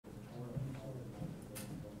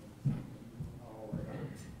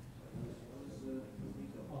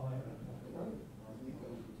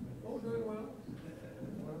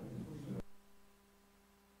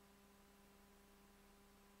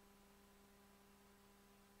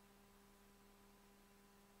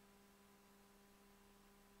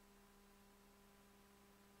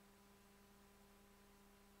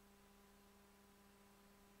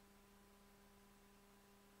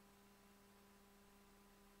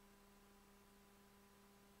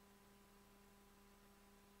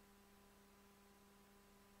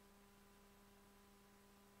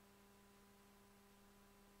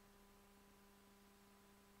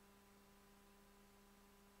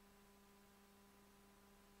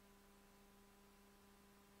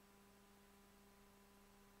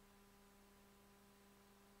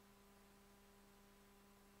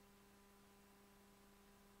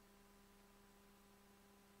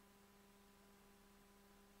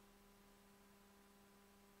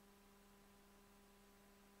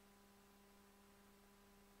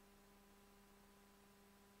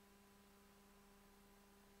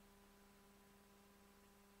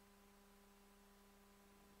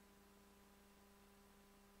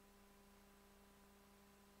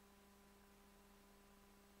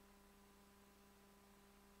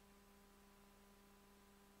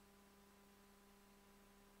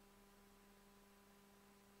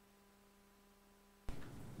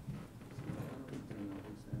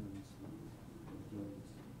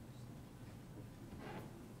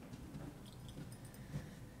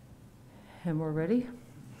And we're ready.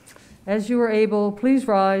 As you are able, please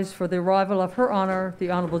rise for the arrival of Her Honor, the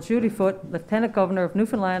Honourable Judy Foote, Lieutenant Governor of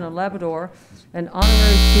Newfoundland and Labrador, and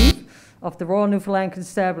Honorary Chief of the Royal Newfoundland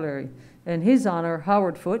Constabulary, and His Honour,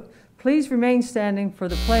 Howard Foote. Please remain standing for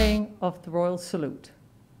the playing of the Royal Salute.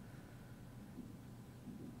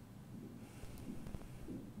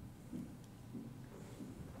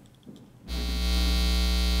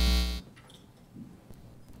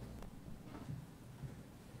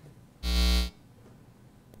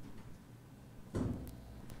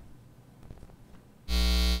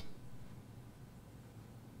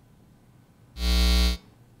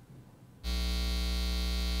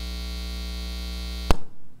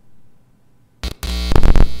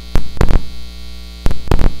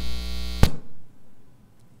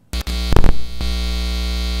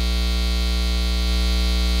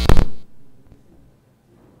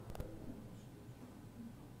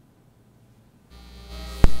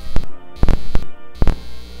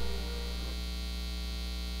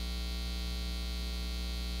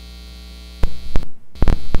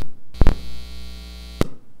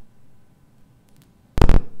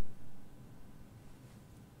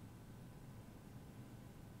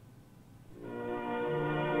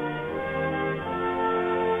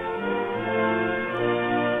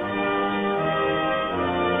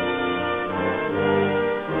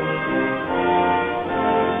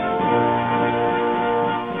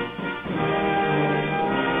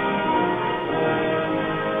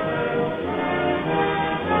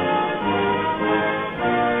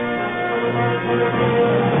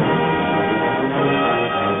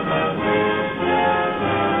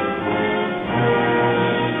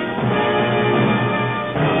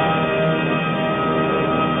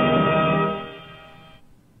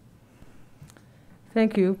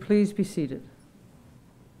 Thank you. Please be seated.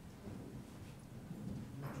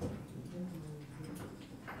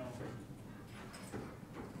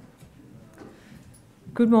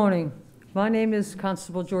 Good morning. My name is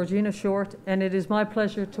Constable Georgina Short, and it is my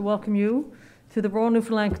pleasure to welcome you to the Royal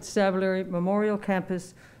Newfoundland Constabulary Memorial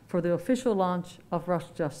Campus for the official launch of Rush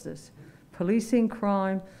Justice, Policing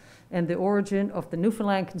Crime and the Origin of the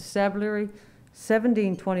Newfoundland Constabulary,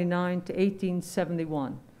 1729 to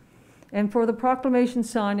 1871. And for the proclamation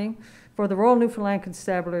signing for the Royal Newfoundland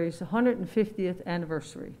Constabulary's 150th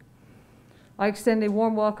anniversary. I extend a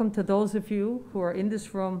warm welcome to those of you who are in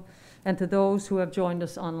this room and to those who have joined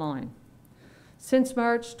us online. Since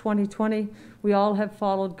March 2020, we all have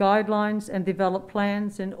followed guidelines and developed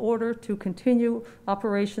plans in order to continue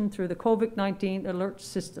operation through the COVID-19 alert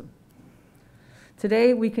system.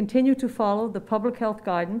 Today, we continue to follow the public health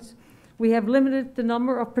guidance. We have limited the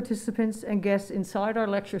number of participants and guests inside our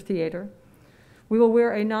lecture theatre. We will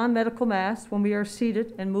wear a non-medical mask when we are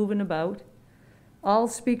seated and moving about. All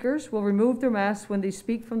speakers will remove their masks when they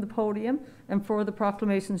speak from the podium and for the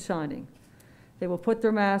proclamation signing. They will put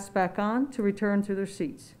their masks back on to return to their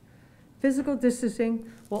seats. Physical distancing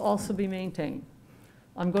will also be maintained.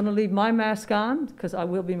 I'm going to leave my mask on because I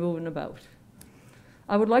will be moving about.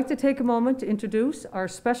 I would like to take a moment to introduce our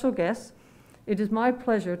special guests. It is my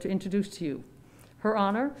pleasure to introduce to you Her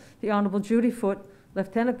Honor, the Honourable Judy Foote,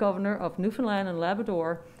 Lieutenant Governor of Newfoundland and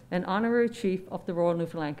Labrador and Honorary Chief of the Royal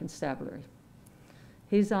Newfoundland Constabulary.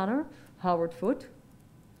 His Honour, Howard Foote.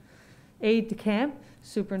 Aide-de-camp,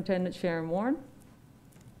 Superintendent Sharon Warren.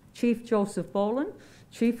 Chief Joseph Boland,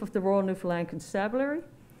 Chief of the Royal Newfoundland Constabulary.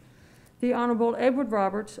 The Honourable Edward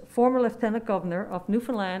Roberts, former Lieutenant Governor of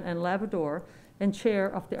Newfoundland and Labrador and Chair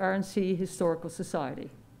of the RNC Historical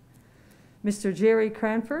Society. Mr. Jerry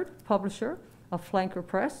Cranford, publisher of Flanker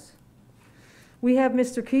Press. We have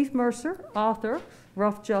Mr. Keith Mercer, author,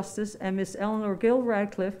 Rough Justice, and Miss Eleanor Gill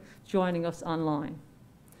Radcliffe joining us online.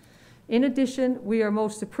 In addition, we are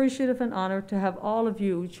most appreciative and honored to have all of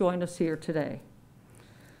you join us here today.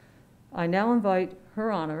 I now invite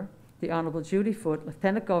Her Honor, the Honourable Judy Foote,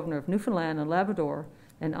 Lieutenant Governor of Newfoundland and Labrador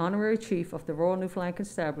and Honorary Chief of the Royal Newfoundland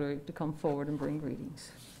Constabulary, to come forward and bring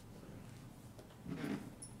greetings.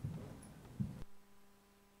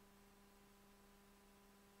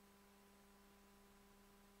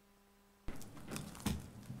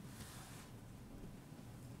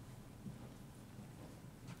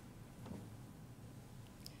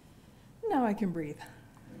 Now I can breathe.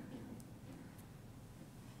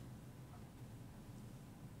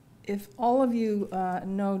 If all of you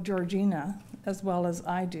know Georgina as well as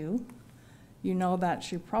I do, you know that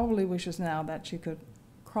she probably wishes now that she could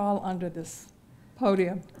crawl under this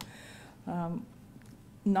podium.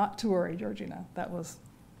 Not to worry, Georgina, that was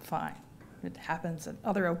fine. It happens at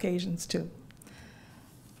other occasions too.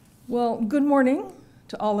 Well, good morning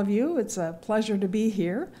to all of you. It's a pleasure to be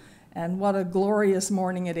here. And what a glorious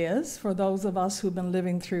morning it is for those of us who've been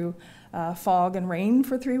living through fog and rain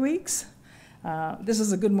for 3 weeks. This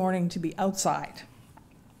is a good morning to be outside.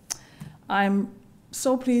 I'm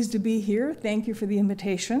so pleased to be here. Thank you for the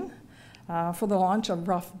invitation for the launch of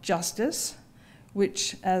Rough Justice,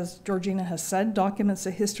 which, as Georgina has said, documents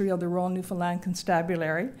the history of the Royal Newfoundland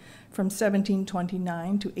Constabulary from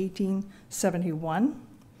 1729 to 1871.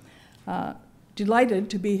 Delighted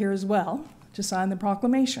to be here as well to sign the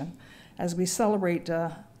proclamation as we celebrate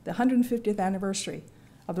the 150th anniversary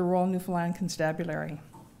of the Royal Newfoundland Constabulary.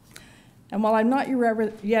 And while I've not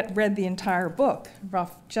yet read the entire book,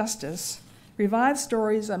 Rough Justice revives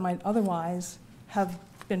stories that might otherwise have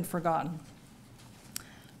been forgotten.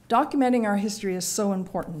 Documenting our history is so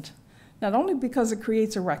important, not only because it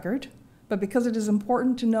creates a record, but because it is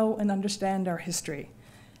important to know and understand our history.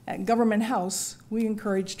 At Government House, we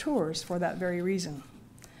encourage tours for that very reason.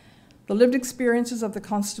 The lived experiences of the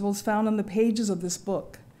constables found on the pages of this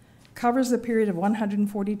book covers the period of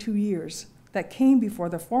 142 years that came before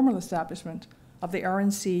the formal establishment of the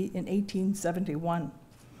RNC in 1871.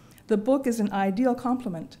 The book is an ideal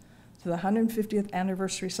complement to the 150th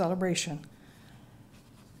anniversary celebration.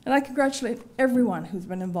 And I congratulate everyone who's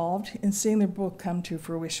been involved in seeing the book come to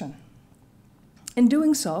fruition. In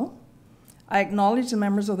doing so, I acknowledge the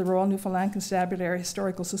members of the Royal Newfoundland Constabulary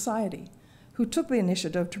Historical Society who took the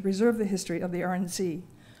initiative to preserve the history of the RNC,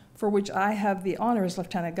 for which I have the honor as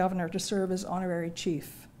Lieutenant Governor to serve as Honorary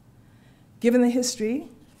Chief. Given the history,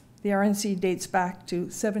 the RNC dates back to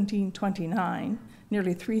 1729,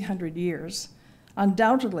 nearly 300 years.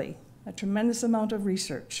 Undoubtedly, a tremendous amount of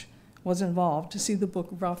research was involved to see the book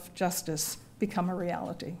Rough Justice become a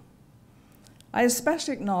reality. I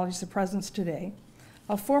especially acknowledge the presence today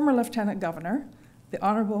of former Lieutenant Governor, the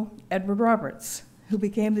Honorable Edward Roberts, who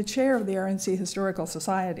became the chair of the RNC Historical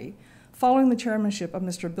Society following the chairmanship of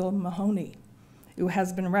Mr. Bill Mahoney, who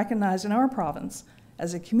has been recognized in our province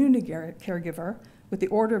as a community caregiver with the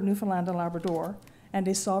Order of Newfoundland and Labrador and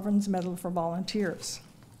a Sovereign's Medal for Volunteers.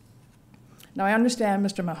 Now, I understand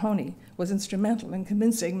Mr. Mahoney was instrumental in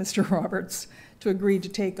convincing Mr. Roberts to agree to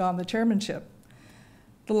take on the chairmanship.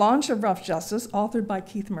 The launch of Rough Justice, authored by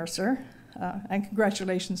Keith Mercer, and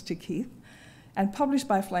congratulations to Keith, and published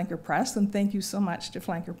by Flanker Press, and thank you so much to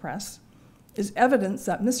Flanker Press, is evidence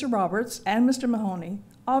that Mr. Roberts and Mr. Mahoney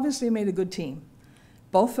obviously made a good team.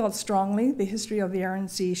 Both felt strongly the history of the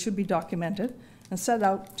RNC should be documented and set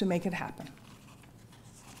out to make it happen.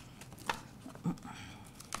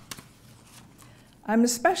 I'm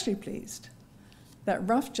especially pleased that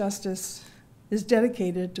Rough Justice is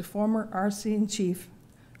dedicated to former RC-in-Chief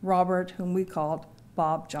Robert, whom we called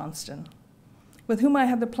Bob Johnston, with whom I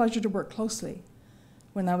had the pleasure to work closely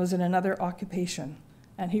when I was in another occupation,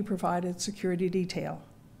 and he provided security detail.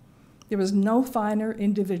 There was no finer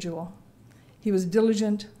individual. He was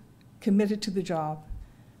diligent, committed to the job,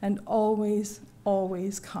 and always,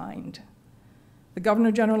 always kind. The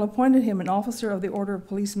Governor General appointed him an Officer of the Order of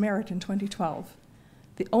Police Merit in 2012,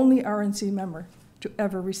 the only RNC member to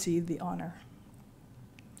ever receive the honor.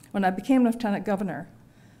 When I became Lieutenant Governor,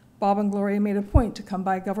 Bob and Gloria made a point to come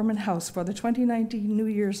by Government House for the 2019 New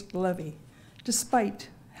Year's levee, despite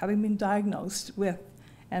having been diagnosed with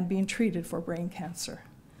and being treated for brain cancer.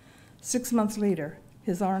 6 months later,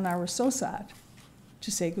 his Honor and I were so sad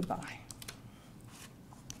to say goodbye.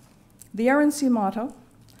 The RNC motto,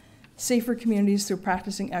 Safer Communities Through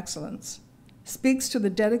Practicing Excellence, speaks to the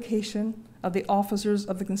dedication of the officers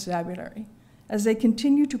of the Constabulary as they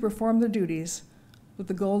continue to perform their duties with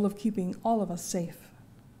the goal of keeping all of us safe.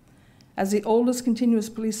 As the oldest continuous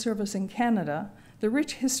police service in Canada, the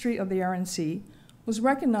rich history of the RNC was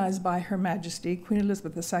recognized by Her Majesty Queen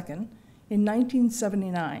Elizabeth II in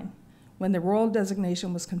 1979, when the royal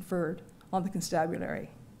designation was conferred on the Constabulary.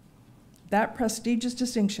 That prestigious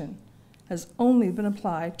distinction has only been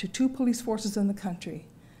applied to 2 police forces in the country,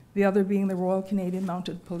 the other being the Royal Canadian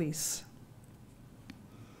Mounted Police.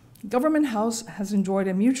 Government House has enjoyed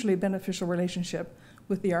a mutually beneficial relationship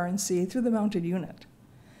with the RNC through the Mounted Unit.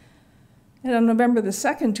 And on November the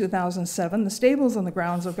 2nd, 2007, the stables on the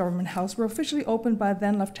grounds of Government House were officially opened by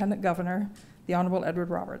then Lieutenant Governor, the Honorable Edward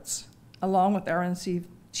Roberts, along with RNC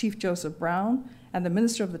Chief Joseph Brown and the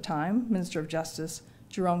Minister of the time, Minister of Justice,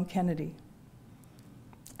 Jerome Kennedy.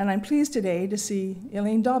 And I'm pleased today to see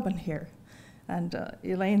Elaine Dobbin here. And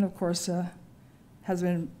Elaine, of course, has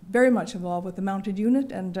been very much involved with the Mounted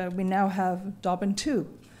Unit, and we now have Dobbin 2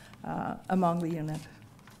 among the unit.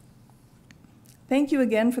 Thank you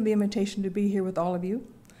again for the invitation to be here with all of you,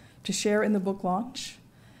 to share in the book launch.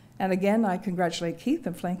 And again, I congratulate Keith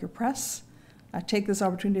and Flanker Press. I take this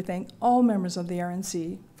opportunity to thank all members of the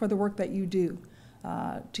RNC for the work that you do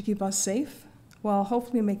to keep us safe, while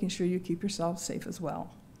hopefully making sure you keep yourselves safe as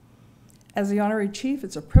well. As the Honorary Chief,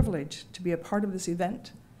 it's a privilege to be a part of this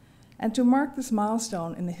event and to mark this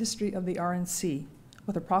milestone in the history of the RNC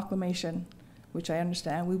with a proclamation, which I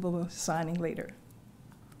understand we will be signing later.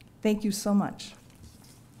 Thank you so much.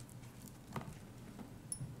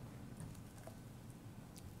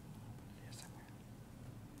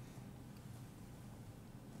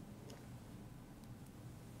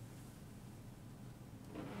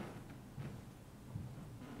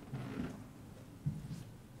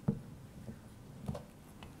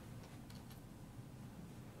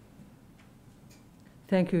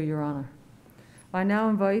 Thank you, Your Honour. I now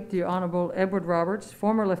invite the Honourable Edward Roberts,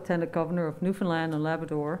 former Lieutenant Governor of Newfoundland and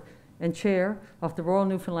Labrador and Chair of the Royal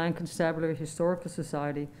Newfoundland Constabulary Historical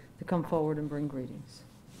Society, to come forward and bring greetings.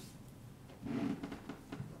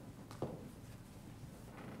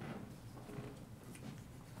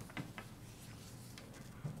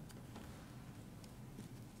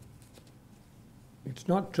 It's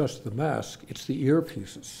not just the mask, it's the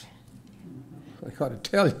earpieces. I gotta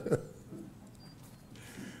tell you.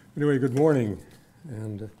 Anyway, good morning,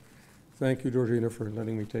 and thank you, Georgina, for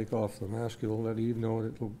letting me take off the mask. You'll let Eve know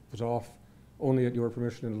it was off only at your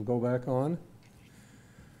permission, and it'll go back on.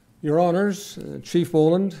 Your Honours, Chief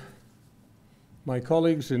Boland, my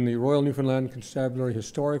colleagues in the Royal Newfoundland Constabulary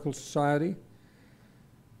Historical Society,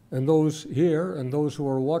 and those here and those who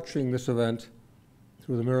are watching this event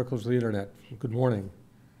through the miracles of the internet, good morning.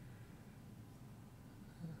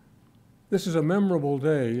 This is a memorable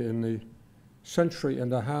day in the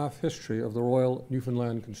century-and-a-half history of the Royal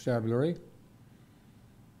Newfoundland Constabulary,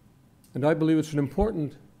 and I believe it's an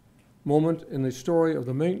important moment in the story of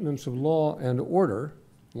the maintenance of law and order,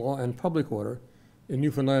 law and public order, in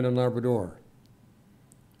Newfoundland and Labrador.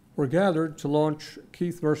 We're gathered to launch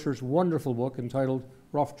Keith Mercer's wonderful book entitled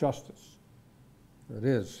Rough Justice. There it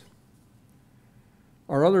is.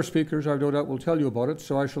 Our other speakers, I've no doubt, will tell you about it,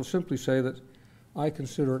 so I shall simply say that I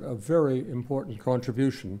consider it a very important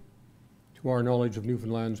contribution to our knowledge of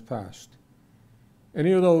Newfoundland's past.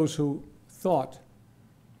 Any of those who thought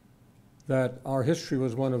that our history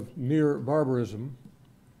was one of near barbarism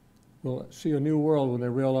will see a new world when they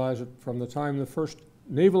realize that from the time the first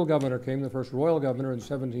naval governor came, the first royal governor in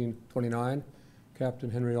 1729, Captain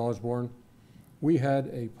Henry Osborne, we had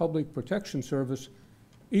a public protection service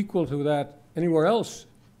equal to that anywhere else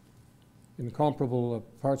in comparable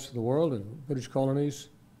parts of the world and British colonies,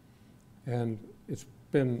 and it's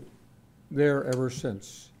been there ever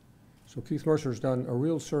since. So Keith Mercer has done a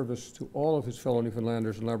real service to all of his fellow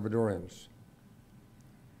Newfoundlanders and Labradorians.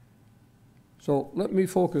 So let me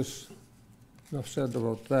focus, enough said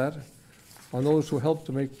about that, on those who helped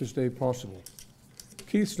to make this day possible.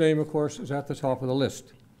 Keith's name, of course, is at the top of the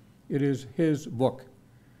list. It is his book.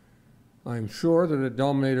 I'm sure that it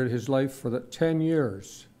dominated his life for the 10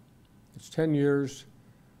 years. It's 10 years,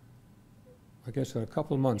 I guess, in a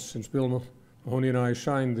couple of months since Bill Mahoney and I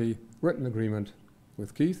signed the written agreement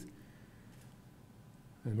with Keith,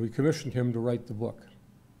 and we commissioned him to write the book.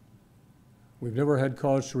 We've never had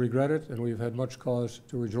cause to regret it, and we've had much cause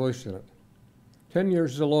to rejoice in it. 10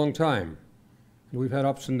 years is a long time, and we've had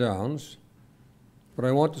ups and downs, but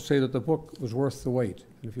I want to say that the book was worth the wait.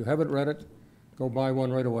 And if you haven't read it, go buy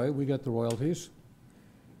one right away. We get the royalties.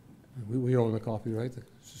 We own the copyright, the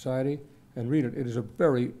society, and read it. It is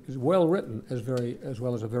is well written as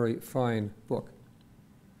well as a very fine book.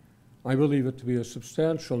 I believe it to be a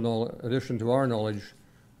substantial addition to our knowledge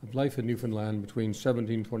of life in Newfoundland between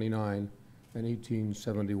 1729 and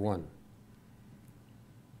 1871.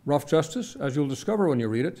 Rough Justice, as you'll discover when you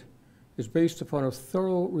read it, is based upon a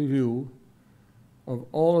thorough review of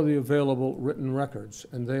all of the available written records,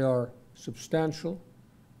 and they are substantial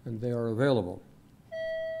and they are available.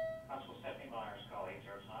 Constable Stephanie Myers, call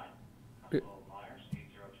 809. Constable Myers,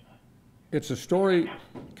 809. It's a story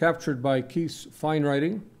captured by Keith's fine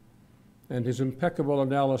writing and his impeccable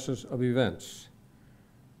analysis of events.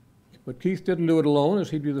 But Keith didn't do it alone, as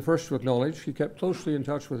he'd be the first to acknowledge. He kept closely in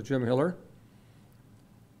touch with Jim Hiller,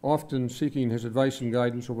 often seeking his advice and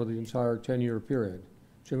guidance over the entire 10-year period.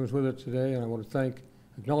 Jim is with us today, and I want to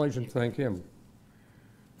acknowledge and thank him.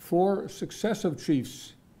 4 successive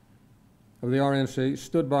chiefs of the RNC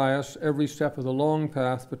stood by us every step of the long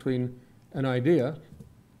path between an idea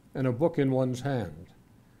and a book in one's hand.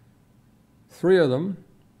 3 of them,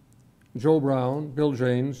 Joe Brown, Bill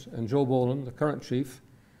Janes, and Joe Boland, the current chief,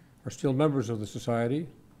 are still members of the society.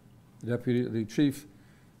 The chief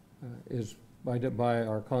is by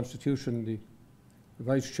our constitution the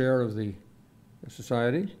vice chair of the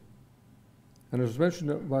society. And as was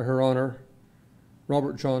mentioned by Her Honor,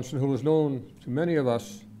 Robert Johnson, who was known to many of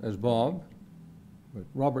us as Bob, but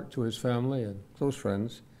Robert to his family and close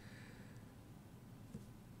friends,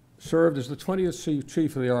 served as the 20th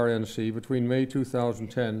chief of the RNC between May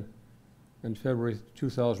 2010 and February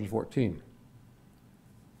 2014.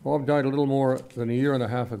 Bob died a little more than a year and a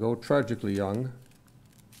half ago, tragically young.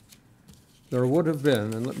 There would have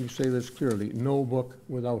been, and let me say this clearly, no book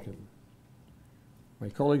without him. My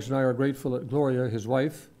colleagues and I are grateful that Gloria, his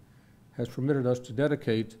wife, has permitted us to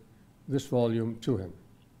dedicate this volume to him.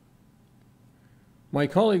 My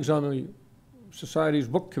colleagues on the Society's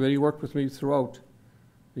book committee worked with me throughout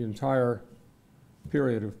the entire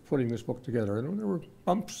period of putting this book together. And there were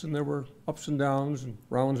bumps and there were ups and downs and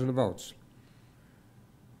rounds and abouts.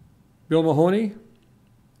 Bill Mahoney,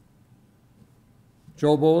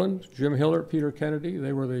 Joe Boland, Jim Hiller, Peter Kennedy,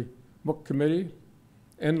 they were the book committee.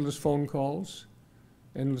 Endless phone calls,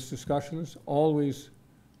 endless discussions, always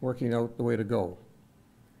working out the way to go.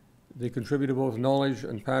 They contributed both knowledge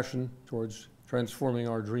and passion towards transforming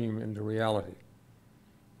our dream into reality.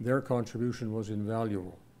 Their contribution was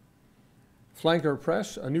invaluable. Flanker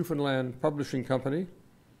Press, a Newfoundland publishing company,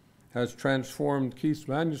 has transformed Keith's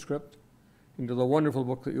manuscript into the wonderful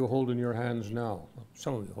book that you hold in your hands now. Well,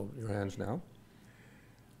 some of you hold in your hands now.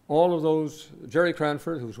 All of those, Jerry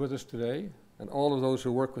Cranford, who's with us today, and all of those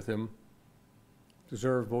who work with him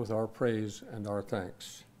deserve both our praise and our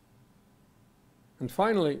thanks. And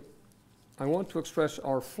finally, I want to express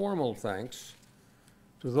our formal thanks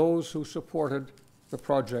to those who supported the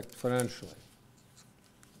project financially.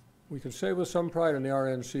 We can say with some pride in the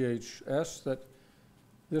RNCHS that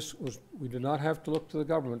we did not have to look to the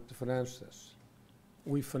government to finance this.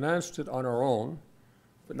 We financed it on our own,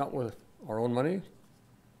 but not with our own money.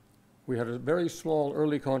 We had a very small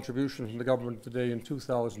early contribution from the government today in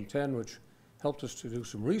 2010, which helped us to do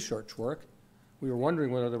some research work. We were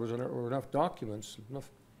wondering whether there were enough documents, enough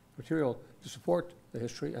material to support the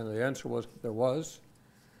history, and the answer was there was.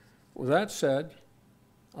 With that said,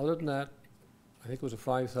 other than that, I think it was a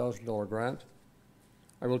 $5,000 grant.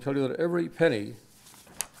 I will tell you that every penny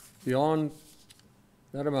beyond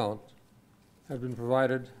that amount had been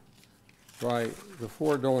provided by the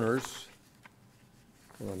four donors.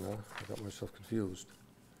 Hold on now, I got myself confused.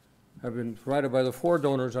 Have been provided by the four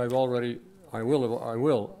donors I'm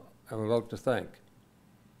about to thank.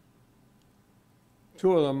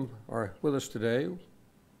 Two of them are with us today,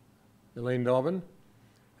 Elaine Dobbin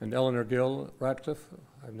and Eleanor Gill Ratcliffe,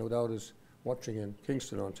 I have no doubt is watching in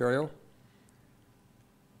Kingston, Ontario.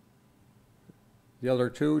 The other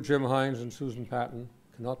two, Jim Hines and Susan Patton,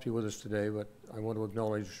 cannot be with us today, but I want to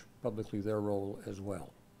acknowledge publicly their role as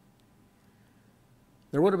well.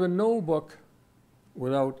 There would have been no book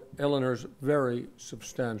without Eleanor's very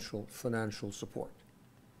substantial financial support.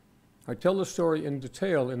 I tell the story in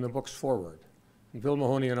detail in the book's foreword, and Bill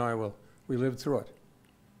Mahoney and I we lived through it.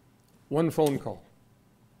 One phone call.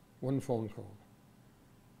 And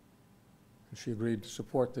she agreed to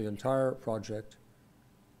support the entire project.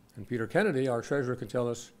 And Peter Kennedy, our treasurer, can tell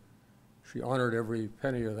us she honored every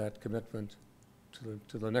penny of that commitment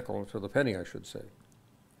to the nickel, to the penny, I should say.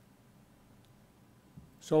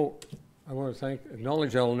 So I want to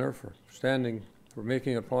acknowledge Eleanor for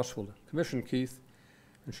making it possible to commission Keith.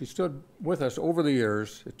 And she stood with us over the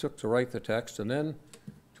years it took to write the text and then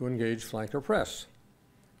to engage Flanker Press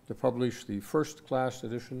to publish the first-class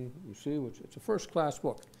edition, you see, which it's a first-class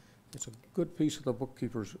book. It's a good piece of the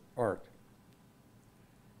bookkeeper's art.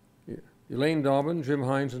 Elaine Dobbin, Jim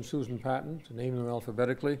Hines, and Susan Patton, to name them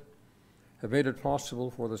alphabetically, have made it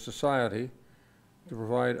possible for the Society to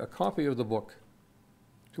provide a copy of the book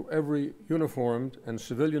to every uniformed and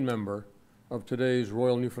civilian member of today's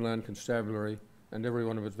Royal Newfoundland Constabulary and every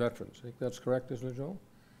one of its veterans. I think that's correct, isn't it, Joe?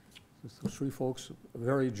 Those three folks, a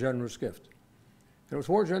very generous gift. And it was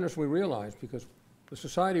more generous than we realized because the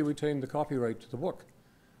Society retained the copyright to the book.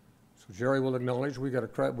 So Jerry will acknowledge we got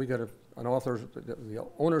an author's the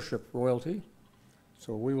ownership royalty.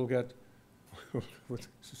 So we will get,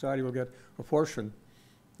 Society will get a portion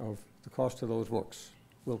of the cost of those books.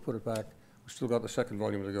 We'll put it back. We've still got the second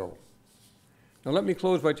volume to go. Now let me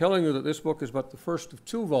close by telling you that this book is but the first of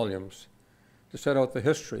two volumes to set out the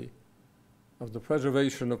history of the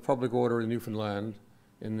preservation of public order in Newfoundland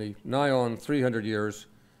in the nigh on 300 years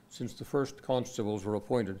since the first constables were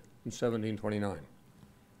appointed in 1729.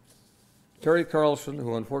 Terry Carlson,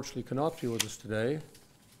 who unfortunately cannot be with us today,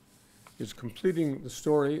 is completing the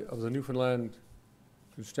story of the Newfoundland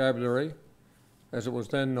Constabulary, as it was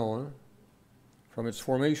then known, from its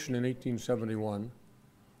formation in 1871.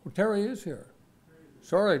 Well, Terry is here.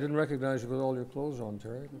 Sorry, I didn't recognize you with all your clothes on,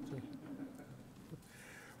 Terry.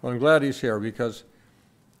 Well, I'm glad he's here because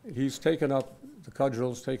he's taken up the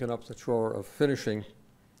cudgels, taken up the chore of finishing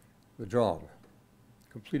the job.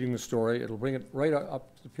 completing the story. It'll bring it right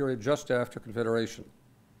up to the period just after Confederation,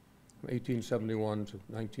 from 1871 to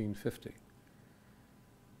 1950.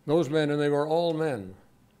 Those men, and they were all men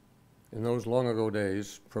in those long ago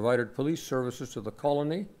days, provided police services to the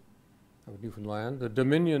colony of Newfoundland, the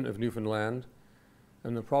Dominion of Newfoundland,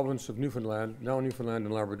 and the province of Newfoundland, now Newfoundland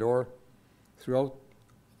and Labrador, throughout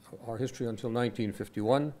our history until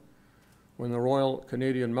 1951, when the Royal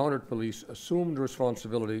Canadian Mounted Police assumed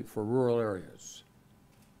responsibility for rural areas.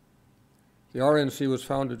 The RNC was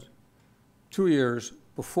founded 2 years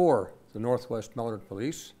before the Northwest Mounted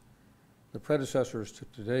Police, the predecessors to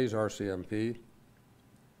today's RCMP.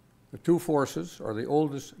 The two forces are the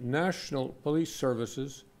oldest national police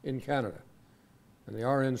services in Canada, and the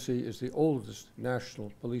RNC is the oldest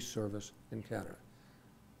national police service in Canada.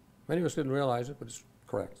 Many of us didn't realize it, but it's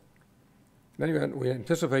correct. In any event, we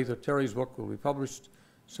anticipate that Terry's book will be published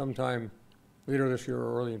sometime later this year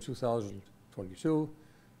or early in 2022,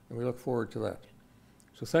 and we look forward to that.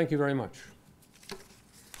 So thank you very much.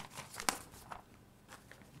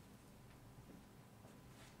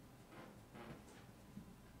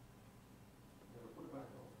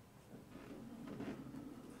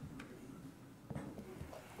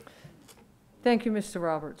 Thank you, Mr.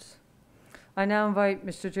 Roberts. I now invite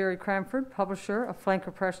Mr. Jerry Cranford, publisher of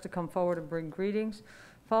Flanker Press, to come forward and bring greetings.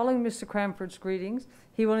 Following Mr. Cranford's greetings,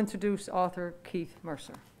 he will introduce author Keith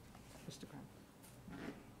Mercer. Mr. Cranford.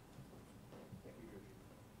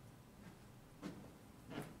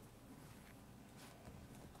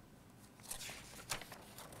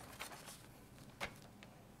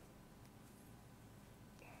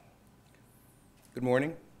 Good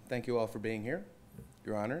morning. Thank you all for being here,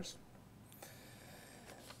 Your Honors.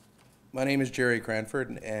 My name is Jerry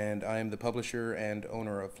Cranford, and I am the publisher and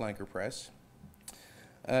owner of Flanker Press.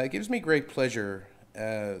 It gives me great pleasure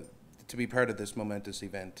to be part of this momentous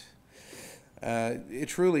event. It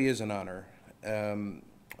truly is an honor.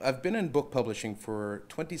 I've been in book publishing for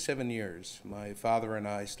 27 years. My father and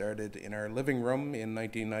I started in our living room in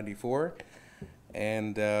 1994,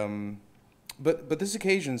 and but this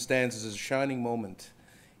occasion stands as a shining moment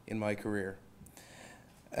in my career.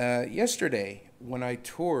 Yesterday, when I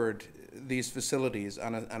toured these facilities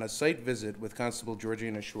on a site visit with Constable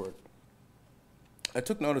Georgina Short, I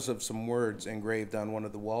took notice of some words engraved on one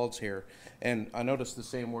of the walls here, and I noticed the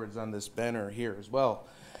same words on this banner here as well,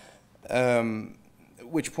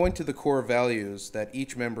 which point to the core values that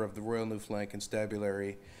each member of the Royal Newfoundland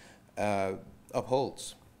Constabulary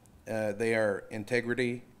upholds. They are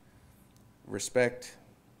integrity, respect,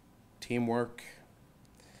 teamwork,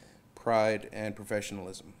 pride, and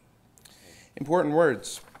professionalism. Important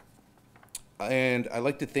words. And I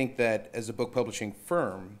like to think that as a book publishing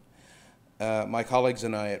firm, my colleagues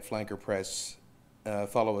and I at Flanker Press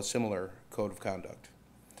follow a similar code of conduct.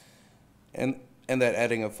 And that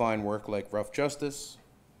adding a fine work like Rough Justice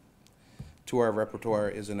to our repertoire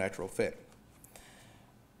is a natural fit.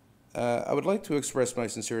 I would like to express my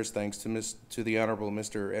sincerest thanks to the Honourable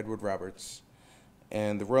Mr. Edward Roberts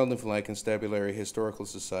and the Royal Newfoundland Constabulary Historical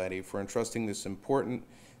Society for entrusting this important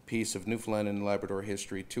piece of Newfoundland and Labrador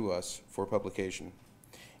history to us for publication.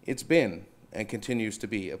 It's been and continues to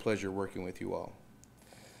be a pleasure working with you all.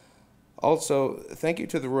 Also, thank you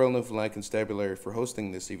to the Royal Newfoundland Constabulary for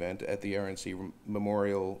hosting this event at the RNC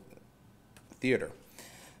Memorial Theatre.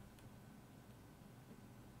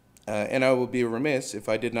 And I will be remiss if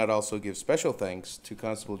I did not also give special thanks to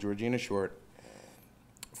Constable Georgina Short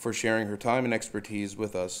for sharing her time and expertise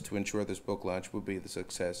with us to ensure this book launch will be the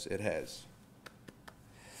success it has.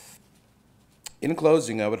 In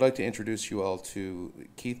closing, I would like to introduce you all to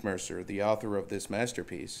Keith Mercer, the author of this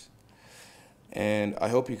masterpiece, and I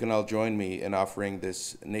hope you can all join me in offering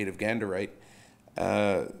this native Ganderite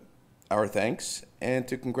our thanks and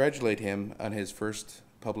to congratulate him on his first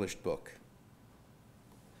published book.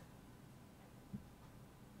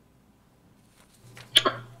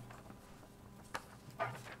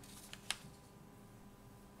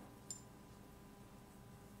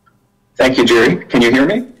 Thank you, Jerry. Can you hear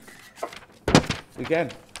me? We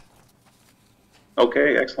can.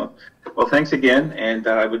 Okay, excellent. Well, thanks again, and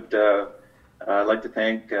I would like to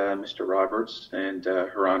thank Mr. Roberts and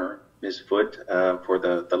Her Honor, Ms. Foote, for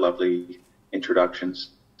the lovely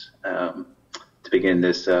introductions to begin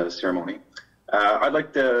this ceremony. I'd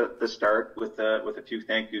like to start with a few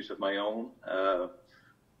thank yous of my own.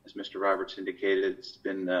 As Mr. Roberts indicated, it's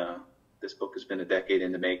been this book has been a decade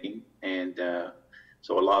in the making, and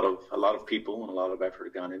so a lot of people and a lot of effort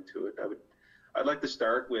have gone into it. I'd like to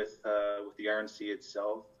start with the RNC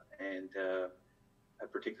itself, and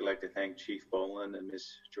I'd particularly like to thank Chief Boland and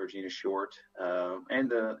Miss Georgina Short and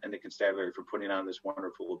the Constabulary for putting on this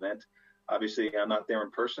wonderful event. Obviously, I'm not there in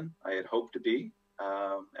person. I had hoped to be,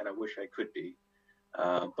 and I wish I could be.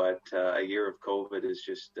 But a year of COVID is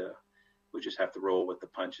just, we just have to roll with the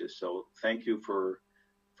punches. So thank you for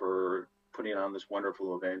putting on this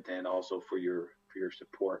wonderful event and also for your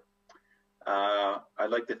support. I'd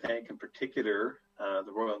like to thank in particular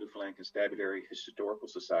the Royal Newfoundland Constabulary Historical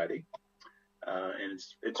Society. And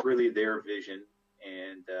it's really their vision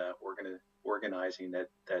and organizing that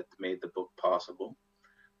made the book possible.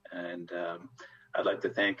 And I'd like to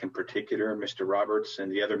thank in particular Mr. Roberts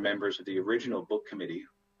and the other members of the original book committee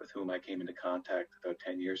with whom I came into contact about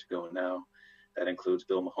 10 years ago now. That includes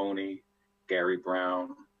Bill Mahoney, Gary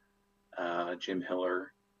Brown, Jim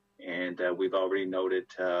Hiller, and we've already noted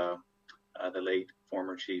the late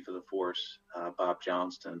former chief of the force, Bob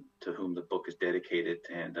Johnston, to whom the book is dedicated,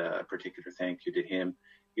 and a particular thank you to him.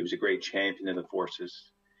 He was a great champion of the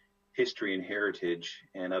force's history and heritage,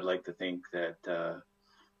 and I'd like to think that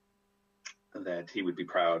that he would be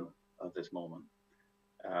proud of this moment.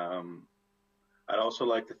 I'd also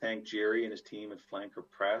like to thank Jerry and his team at Flanker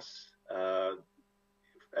Press.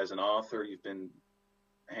 As an author, you've been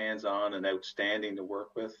hands-on and outstanding to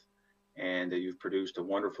work with, and you've produced a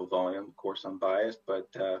wonderful volume. Of course, I'm biased, but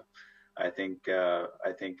I think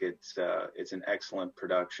it's an excellent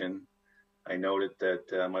production. I noted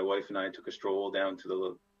that my wife and I took a stroll down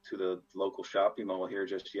to the local shopping mall here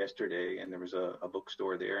just yesterday, and there was a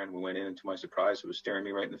bookstore there, and we went in, and to my surprise, it was staring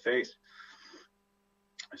me right in the face.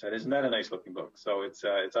 I said, "Isn't that a nice looking book?" So it's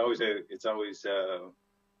always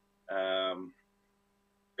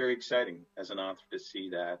very exciting as an author to see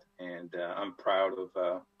that, and I'm proud of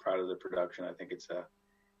the production. I think it's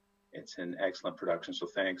an excellent production. So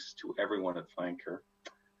thanks to everyone at Flanker.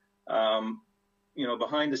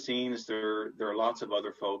 Behind the scenes, there are lots of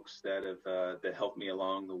other folks that have helped me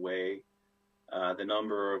along the way. The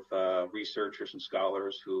number of researchers and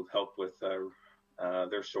scholars who've helped with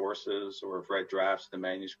their sources or have read drafts of the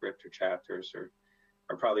manuscript or chapters are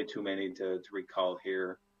probably too many to recall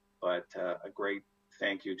here, but a great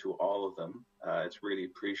thank you to all of them. It's really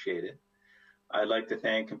appreciated. I'd like to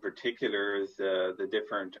thank in particular the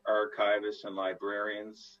different archivists and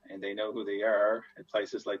librarians, and they know who they are at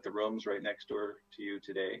places like the rooms right next door to you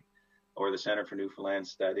today, or the Center for Newfoundland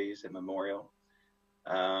Studies at Memorial.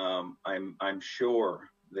 I'm sure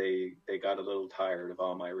they got a little tired of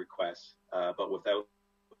all my requests, but without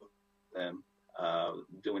them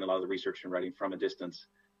doing a lot of the research and writing from a distance,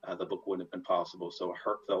 the book wouldn't have been possible. So a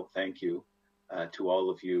heartfelt thank you to all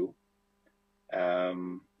of you.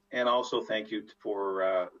 And also thank you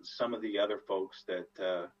for some of the other folks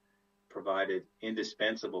that provided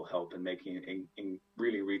indispensable help in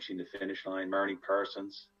really reaching the finish line. Marnie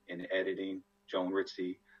Parsons in editing, Joan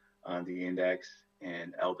Ritzy on the index,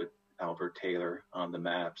 and Albert Taylor on the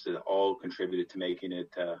maps. That all contributed to making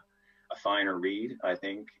it a finer read, I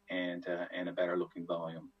think, and a better looking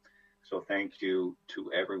volume. So thank you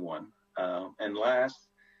to everyone. And last,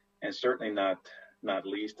 and certainly not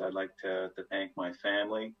least, I'd like to thank my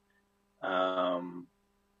family.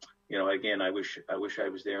 Again, I wish I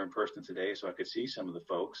was there in person today so I could see some of the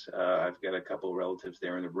folks. I've got a couple of relatives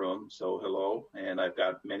there in the room, so hello. And I've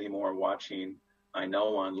got many more watching, I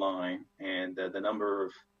know, online. And the number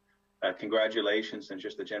of congratulations and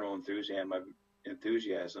just the general enthusiasm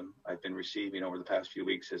I've been receiving over the past few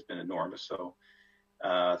weeks has been enormous. So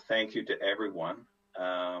thank you to everyone.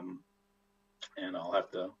 And I'll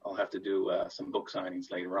have to do some book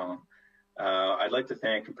signings later on. I'd like to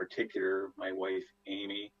thank in particular my wife,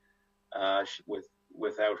 Amy.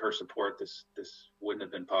 Without her support, this wouldn't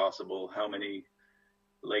have been possible. How many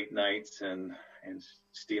late nights and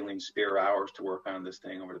stealing spare hours to work on this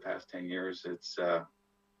thing over the past 10 years. It's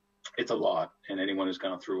a lot, and anyone who's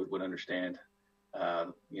gone through it would understand,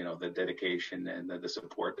 the dedication and the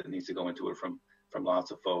support that needs to go into it from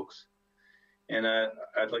lots of folks. And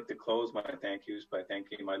I'd like to close my thank yous by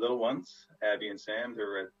thanking my little ones, Abby and Sam.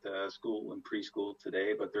 They're at school and preschool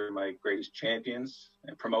today, but they're my greatest champions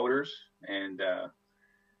and promoters. And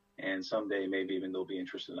someday maybe even they'll be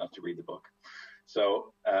interested enough to read the book.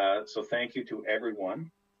 So thank you to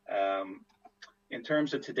everyone. In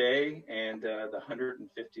terms of today and the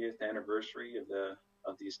 150th anniversary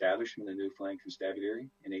of the establishment of the Newfoundland Constabulary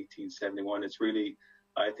in 1871, it's really,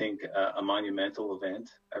 I think, a monumental event,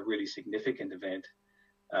 a really significant event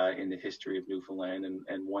in the history of Newfoundland,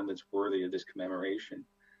 and one that's worthy of this commemoration.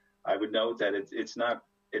 I would note that it's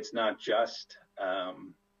not just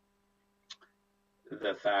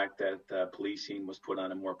the fact that policing was put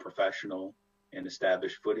on a more professional and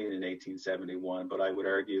established footing in 1871, but I would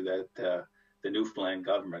argue that the Newfoundland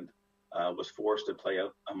government was forced to play a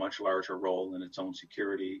much larger role in its own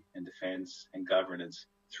security and defense and governance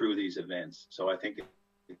through these events. So I think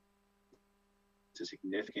it's a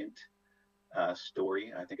significant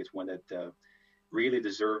story. I think it's one that really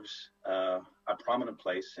deserves a prominent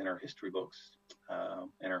place in our history books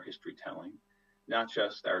and our history telling, not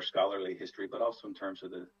just our scholarly history, but also in terms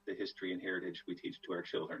of the history and heritage we teach to our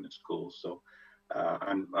children in schools. So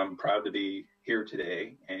I'm proud to be here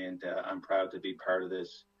today, and I'm proud to be part of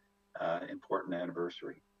this important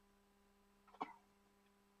anniversary.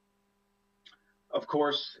 Of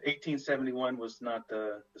course, 1871 was not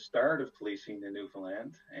the start of policing in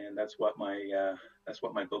Newfoundland, and that's what my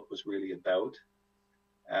book was really about.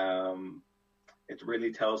 It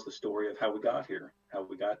really tells the story of how we got here, how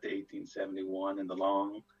we got to 1871 and the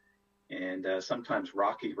long and sometimes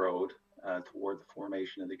rocky road toward the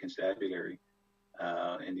formation of the Constabulary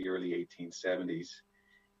in the early 1870s.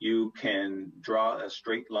 You can draw a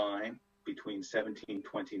straight line between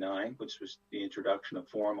 1729, which was the introduction of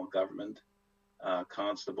formal government,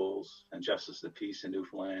 constables, and justice of the peace in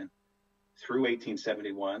Newfoundland, through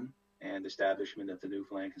 1871 and establishment of the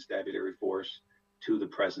Newfoundland Constabulary Force to the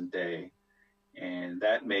present day. And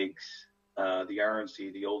that makes the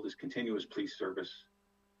RNC the oldest continuous police service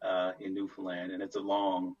in Newfoundland, and it's a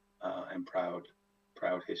long and proud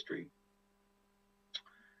history.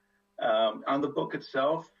 On the book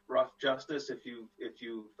itself, Rough Justice, if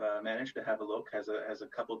you've managed to have a look, has a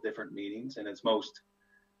couple different meanings, and its most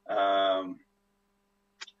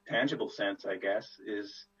tangible sense, I guess,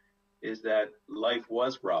 is that life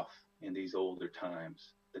was rough in these older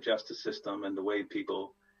times. The justice system and the way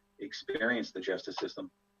people experience the justice system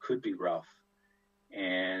could be rough.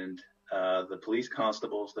 And the police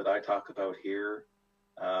constables that I talk about here,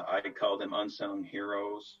 I call them unsung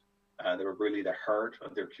heroes. They were really the heart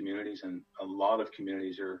of their communities, and a lot of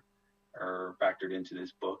communities are factored into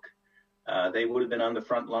this book. They would have been on the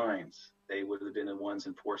front lines. They would have been the ones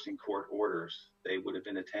enforcing court orders. They would have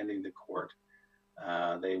been attending the court.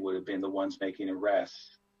 They would have been the ones making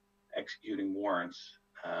arrests, executing warrants,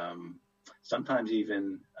 sometimes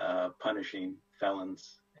even punishing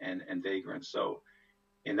felons and vagrants. So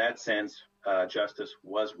in that sense, justice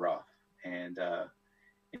was rough. And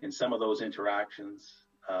in some of those interactions,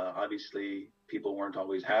 obviously people weren't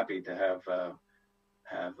always happy to have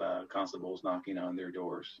constables knocking on their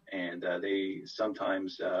doors. And they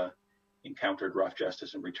sometimes encountered rough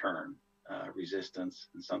justice in return, resistance,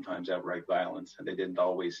 and sometimes outright violence. And they didn't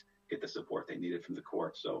always get the support they needed from the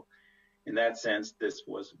court. So in that sense, this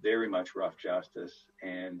was very much rough justice,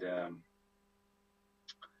 and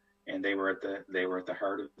they were at the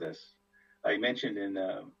heart of this. I mentioned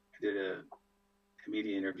I did a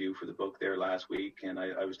media interview for the book there last week, and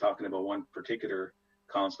I was talking about one particular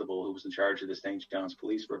constable who was in charge of the St. John's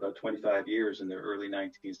Police for about 25 years in the early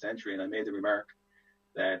 19th century, and I made the remark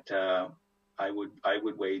that I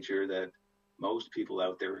would wager that most people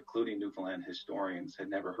out there, including Newfoundland historians, had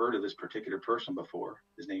never heard of this particular person before.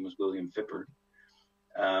 His name was William Phippard.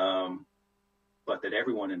 But that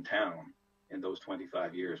everyone in town in those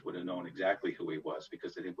 25 years would have known exactly who he was,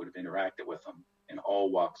 because they would have interacted with him in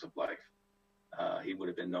all walks of life. He would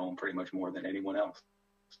have been known pretty much more than anyone else.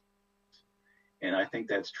 And I think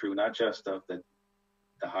that's true, not just of the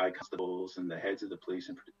high constables and the heads of the police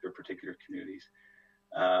in their particular communities,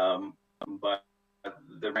 but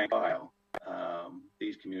the rank and file.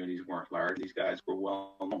 These communities weren't large. These guys were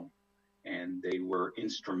well known, and they were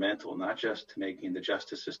instrumental, not just to making the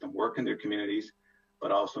justice system work in their communities,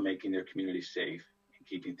 but also making their communities safe and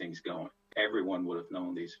keeping things going. Everyone would have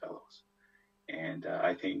known these fellows. And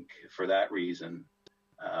I think for that reason,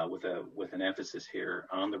 with an emphasis here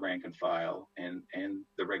on the rank and file and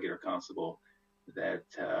the regular constable, that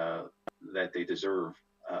they deserve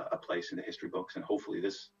a place in the history books. And hopefully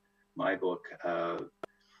my book,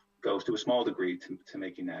 goes to a small degree to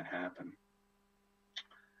making that happen.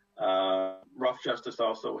 Rough justice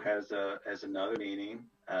also has another meaning.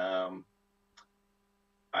 I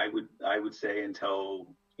would say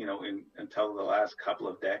until the last couple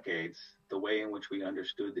of decades, the way in which we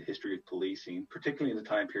understood the history of policing, particularly in the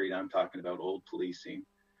time period I'm talking about, old policing,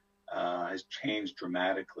 has changed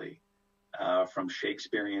dramatically. From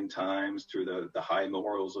Shakespearean times through the high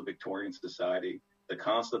morals of Victorian society, the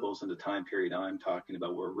constables in the time period I'm talking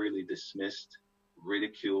about were really dismissed,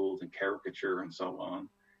 ridiculed, and caricatured and so on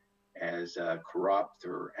as corrupt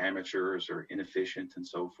or amateurs or inefficient and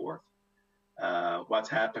so forth. What's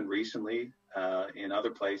happened recently in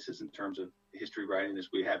other places in terms of history writing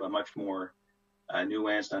is we have a much more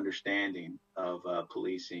nuanced understanding of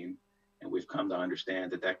policing, and we've come to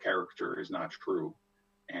understand that caricature is not true,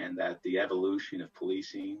 and that the evolution of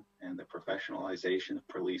policing and the professionalization of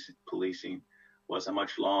policing was a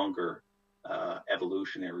much longer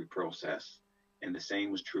evolutionary process. and the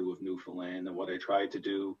same was true of Newfoundland. And what I tried to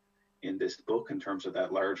do in this book, in terms of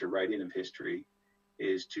that larger writing of history,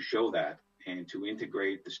 is to show that and to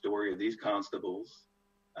integrate the story of these constables,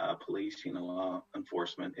 policing and law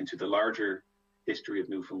enforcement into the larger history of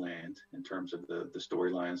Newfoundland in terms of the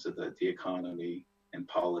storylines of the economy and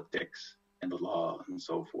politics and the law and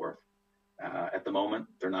so forth. At the moment,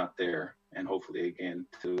 they're not there. And hopefully, again,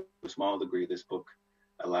 to a small degree, this book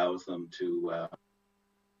allows them to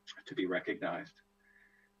be recognized.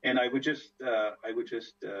 And I would just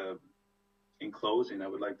in closing, I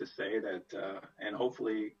would like to say that, and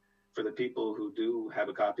hopefully for the people who do have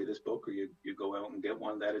a copy of this book, or you go out and get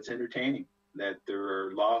one, that it's entertaining, that there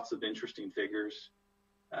are lots of interesting figures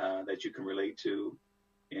that you can relate to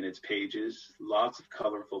in its pages, lots of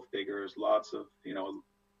colorful figures, lots of,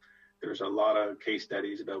 there's a lot of case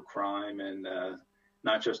studies about crime, and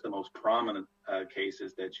not just the most prominent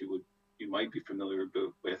cases that you might be familiar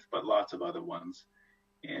with, but lots of other ones.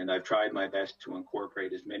 And I've tried my best to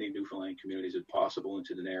incorporate as many Newfoundland communities as possible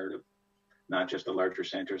into the narrative, not just the larger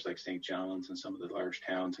centers like St. John's and some of the large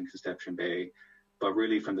towns in Conception Bay, but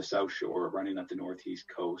really from the South Shore, running up the Northeast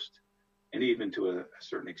Coast, and even to a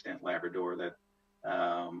certain extent Labrador,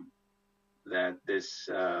 that this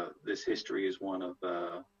history is one of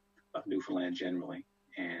Newfoundland generally.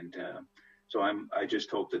 And so I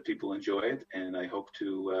just hope that people enjoy it, and I hope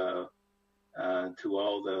to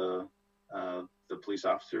all the police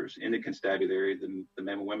officers in the constabulary, the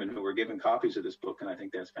men and women who were given copies of this book, and I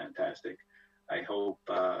think that's fantastic. I hope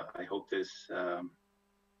this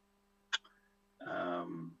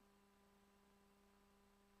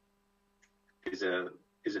is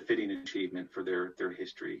a fitting achievement for their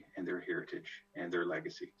history and their heritage and their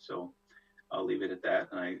legacy. So I'll leave it at that,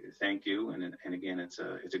 and I thank you. And again, it's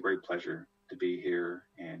a great pleasure to be here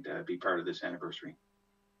and be part of this anniversary.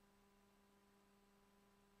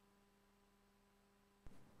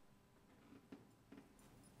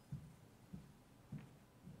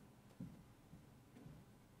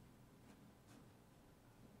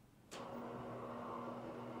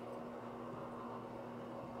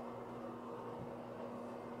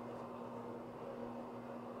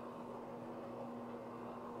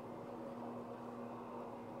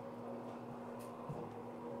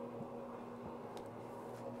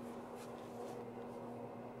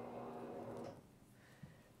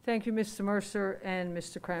 Thank you, Mr. Mercer and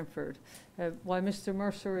Mr. Cranford. While Mr.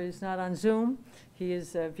 Mercer is not on Zoom, he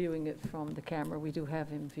is viewing it from the camera. We do have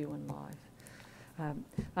him viewing live.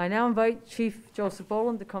 I now invite Chief Joseph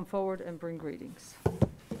Boland to come forward and bring greetings.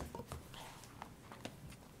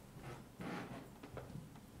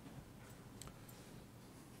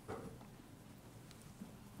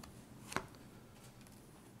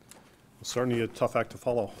 Certainly a tough act to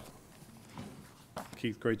follow.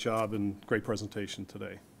 Keith, great job and great presentation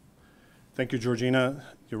today. Thank you, Georgina,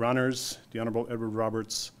 Your Honors, the Honorable Edward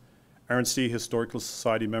Roberts, RNC Historical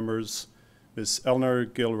Society members, Ms. Eleanor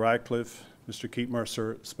Gill Radcliffe, Mr. Keith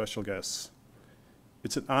Mercer, special guests.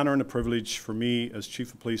 It's an honor and a privilege for me as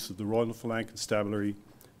Chief of Police of the Royal Newfoundland Constabulary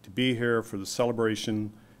to be here for the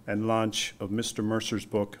celebration and launch of Mr. Mercer's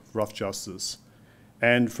book, Rough Justice,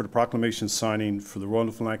 and for the proclamation signing for the Royal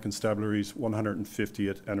Newfoundland Constabulary's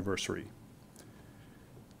 150th anniversary.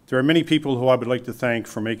 There are many people who I would like to thank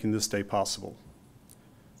for making this day possible.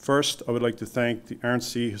 First, I would like to thank the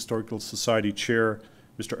RNC Historical Society Chair,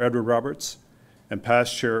 Mr. Edward Roberts, and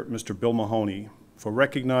past Chair, Mr. Bill Mahoney, for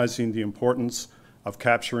recognizing the importance of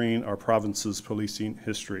capturing our province's policing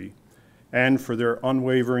history, and for their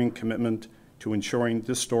unwavering commitment to ensuring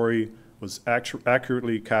this story was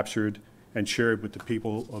accurately captured and shared with the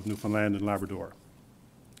people of Newfoundland and Labrador.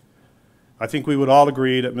 I think we would all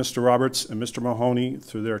agree that Mr. Roberts and Mr. Mahoney,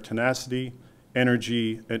 through their tenacity,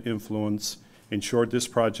 energy, and influence, ensured this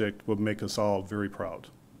project would make us all very proud.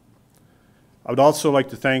 I would also like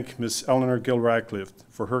to thank Ms. Eleanor Gill Radcliffe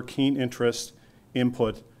for her keen interest,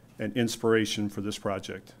 input, and inspiration for this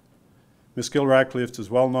project. Ms. Gill Radcliffe is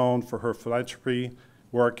well known for her philanthropy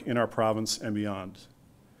work in our province and beyond.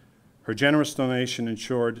 Her generous donation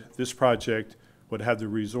ensured this project would have the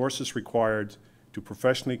resources required to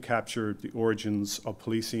professionally capture the origins of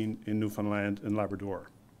policing in Newfoundland and Labrador.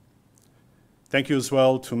 Thank you as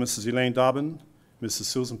well to Mrs. Elaine Dobbin, Mrs.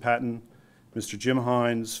 Susan Patton, Mr. Jim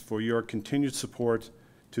Hines for your continued support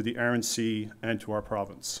to the RNC and to our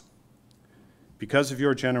province. Because of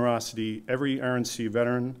your generosity, every RNC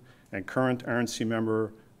veteran and current RNC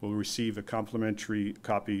member will receive a complimentary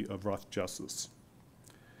copy of Rough Justice.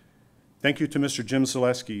 Thank you to Mr. Jim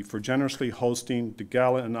Zaleski for generously hosting the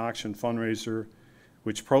Gala and Auction fundraiser,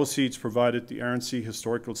 which proceeds provided the RNC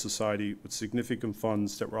Historical Society with significant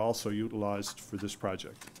funds that were also utilized for this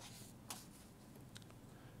project.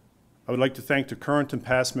 I would like to thank the current and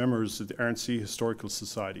past members of the RNC Historical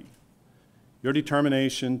Society. Your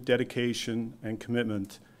determination, dedication, and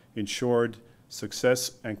commitment ensured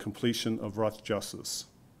success and completion of Rough Justice.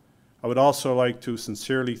 I would also like to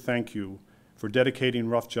sincerely thank you for dedicating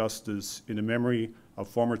Rough Justice in the memory of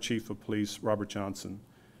former Chief of Police Robert Johnson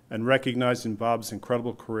and recognizing Bob's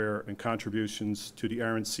incredible career and contributions to the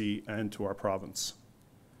RNC and to our province.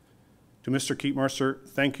 To Mr. Keith Mercer,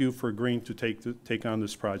 thank you for agreeing to take on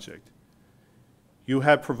this project. You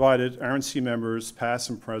have provided RNC members,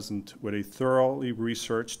 past and present, with a thoroughly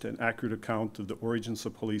researched and accurate account of the origins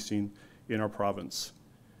of policing in our province.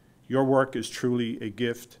 Your work is truly a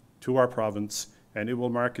gift to our province, and it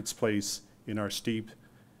will mark its place in our steep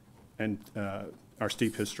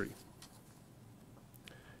history.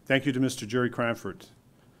 Thank you to Mr. Jerry Cranford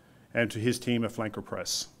and to his team at Flanker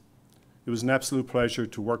Press. It was an absolute pleasure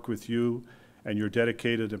to work with you and your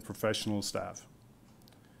dedicated and professional staff.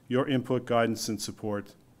 Your input, guidance, and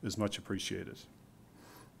support is much appreciated.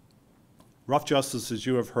 Rough Justice, as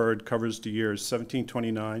you have heard, covers the years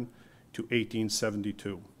 1729 to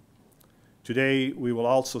 1872. Today, we will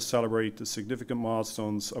also celebrate the significant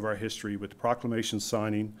milestones of our history with the proclamation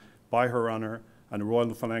signing by Her Honour on the Royal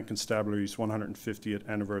Newfoundland Constabulary's 150th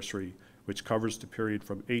anniversary, which covers the period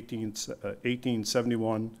from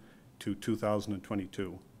 1871 to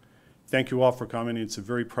 2022. Thank you all for coming. It's a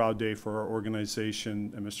very proud day for our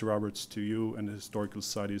organization, and Mr. Roberts, to you and the Historical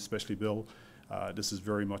Society, especially Bill. This is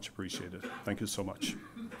very much appreciated. Thank you so much.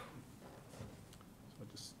 Am I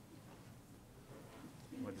just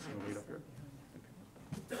going to wait up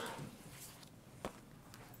here?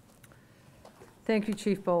 Thank you,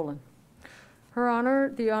 Chief Boland. Her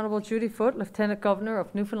Honour, the Honourable Judy Foote, Lieutenant Governor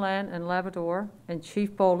of Newfoundland and Labrador, and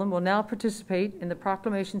Chief Boland will now participate in the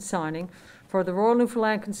proclamation signing for the Royal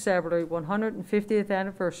Newfoundland Constabulary 150th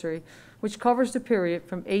anniversary, which covers the period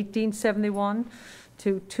from 1871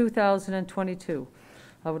 to 2022.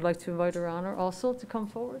 I would like to invite Her Honour also to come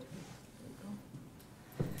forward.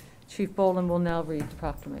 Chief Boland will now read the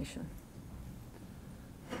proclamation.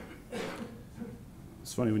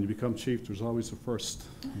 It's funny, when you become chief, there's always a first.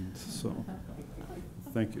 And so,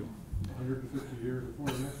 thank you. 150 years before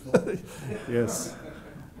the next one. Yes.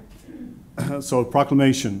 So,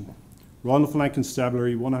 proclamation. Royal Newfoundland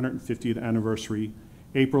Constabulary 150th anniversary,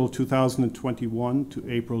 April 2021 to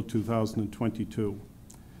April 2022.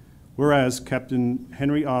 Whereas Captain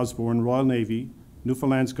Henry Osborne, Royal Navy,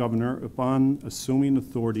 Newfoundland's governor, upon assuming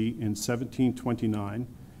authority in 1729,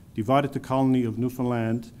 divided the colony of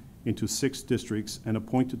Newfoundland into 6 districts and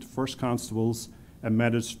appointed first constables and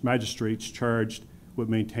magistrates charged with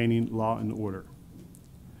maintaining law and order.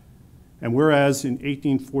 And whereas in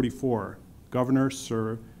 1844, Governor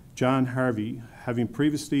Sir John Harvey, having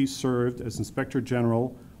previously served as Inspector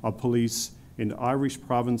General of Police in the Irish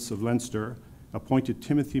province of Leinster, appointed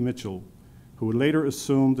Timothy Mitchell, who would later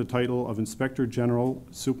assume the title of Inspector General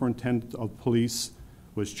Superintendent of Police,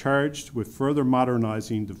 was charged with further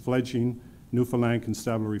modernizing the fledgling Newfoundland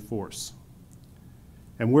Constabulary force.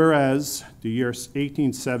 And whereas the year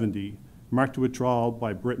 1870 marked the withdrawal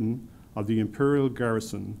by Britain of the Imperial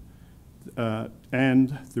garrison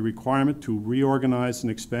and the requirement to reorganize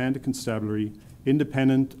and expand the constabulary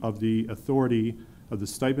independent of the authority of the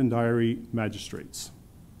stipendiary magistrates.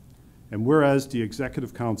 And whereas the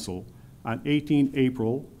Executive Council on 18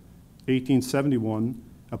 April 1871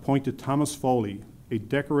 appointed Thomas Foley, a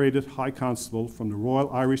decorated High Constable from the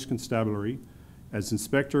Royal Irish Constabulary, as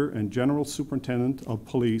Inspector and General Superintendent of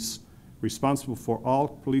Police, responsible for all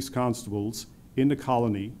police constables in the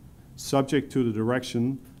colony, subject to the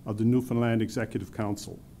direction of the Newfoundland Executive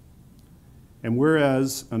Council. And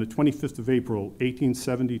whereas on the 25th of April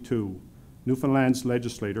 1872, Newfoundland's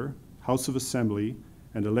legislature, House of Assembly,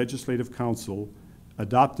 and the Legislative Council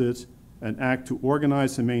adopted an act to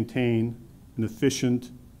organize and maintain an efficient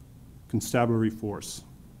constabulary force.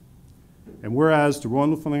 And whereas the Royal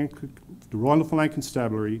Newfoundland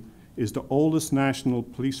Constabulary is the oldest national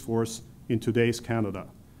police force in today's Canada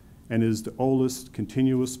and is the oldest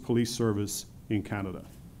continuous police service in Canada.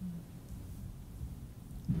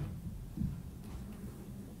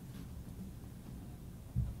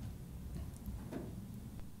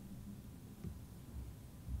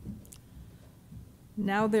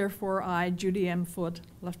 Now therefore I, Judy M. Foote,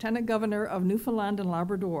 Lieutenant Governor of Newfoundland and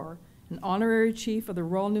Labrador, and Honorary Chief of the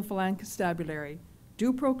Royal Newfoundland Constabulary,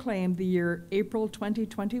 do proclaim the year April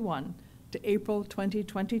 2021 to April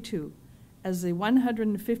 2022 as the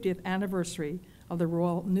 150th anniversary of the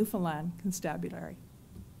Royal Newfoundland Constabulary.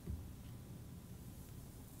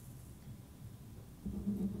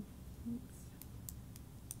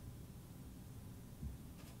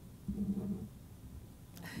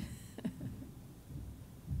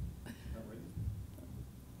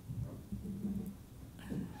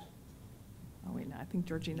 think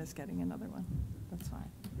Georgina's getting another one. That's fine.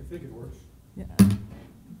 I think it works. Yeah. Thank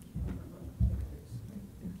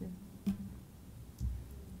you.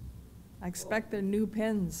 I expect they're new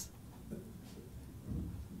pens.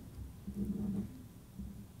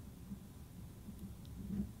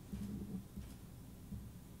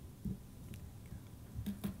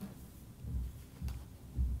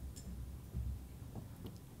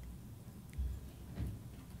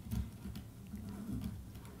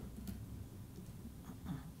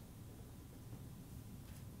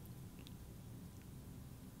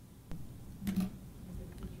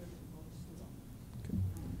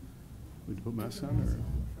 We put masks on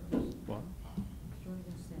or what?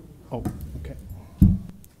 Oh, okay.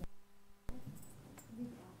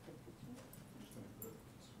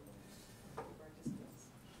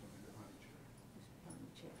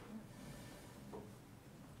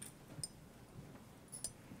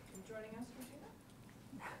 Joining us, Georgina?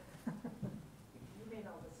 You made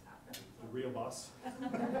all this happen. The real boss.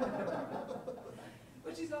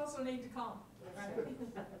 But she's also an aide de camp.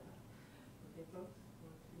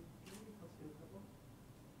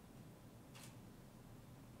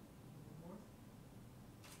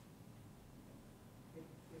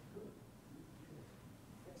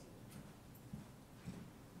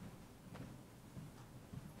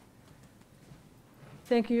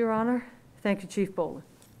 Thank you, Your Honor. Thank you, Chief Boland.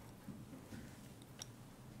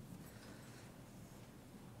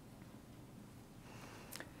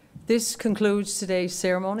 This concludes today's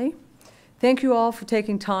ceremony. Thank you all for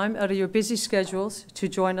taking time out of your busy schedules to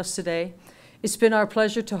join us today. It's been our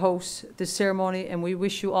pleasure to host this ceremony, and we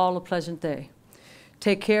wish you all a pleasant day.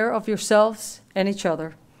 Take care of yourselves and each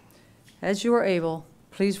other. As you are able,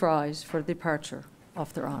 please rise for the departure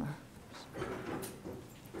of their honor.